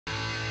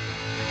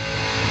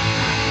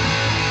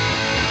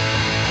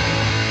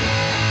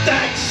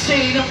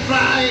in the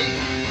fly,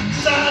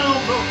 sun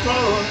on the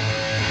floor.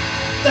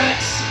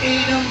 Tex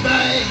in the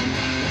bay,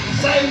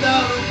 same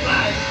on the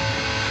fly.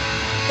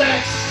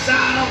 Tex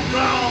sun on the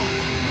floor,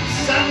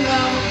 sun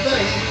on the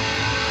bay.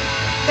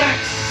 Tex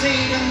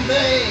in the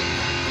bay,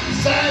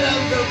 side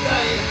of the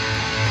bay.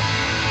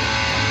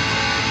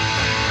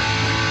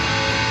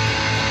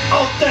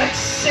 Oh,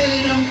 Tex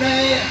in the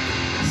bay,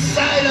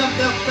 side of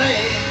the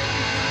bay.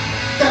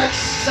 Tex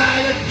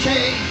side of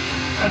chain,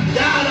 and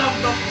down of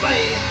the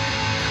bay.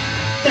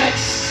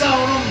 Tex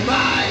on the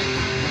bay,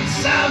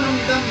 sound of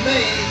the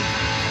bay.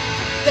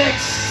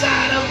 Tex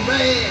side of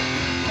bay,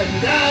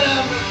 and down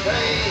of the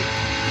bay.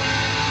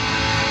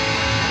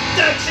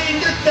 Tex in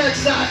the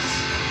Texas,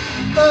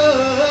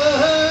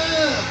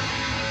 oh,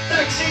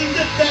 Tex in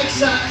the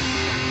Texas,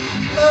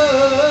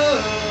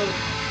 oh,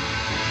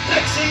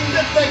 Tex in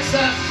the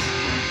Texas,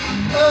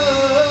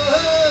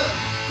 oh,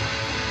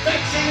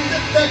 Tex in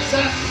the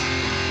Texas,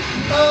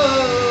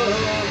 oh,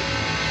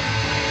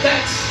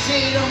 Tex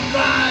in the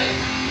right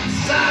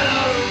side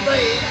of the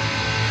bay,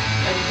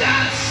 and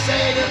that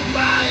say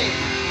goodbye,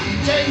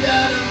 change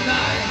of the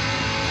night,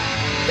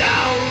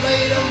 down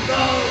late on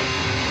road,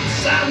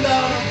 sound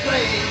of the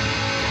play,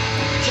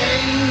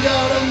 change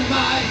of the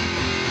mind,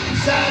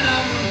 side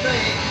of the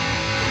bay,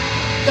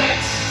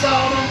 Tex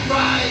on the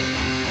right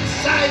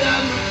side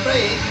of the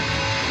bay,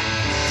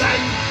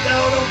 side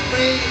of the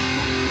bay,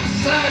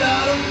 side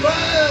of the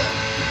road,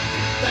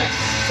 Tex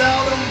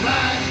on the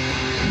right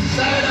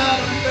side of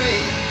the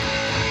bay,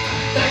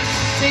 Tex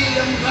in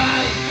the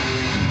right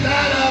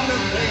side of the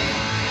bay,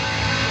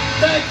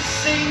 Tex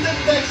in the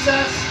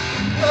Texas,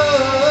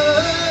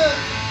 oh,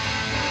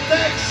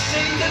 Tex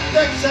in the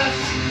Texas,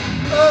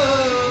 oh,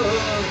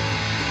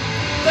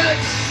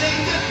 Tex in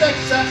the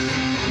Texas,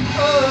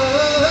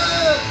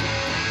 oh,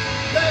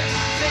 Tex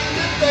in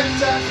the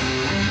Texas,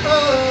 oh,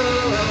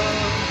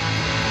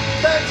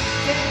 Tex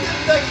in the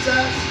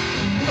Texas,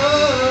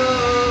 oh.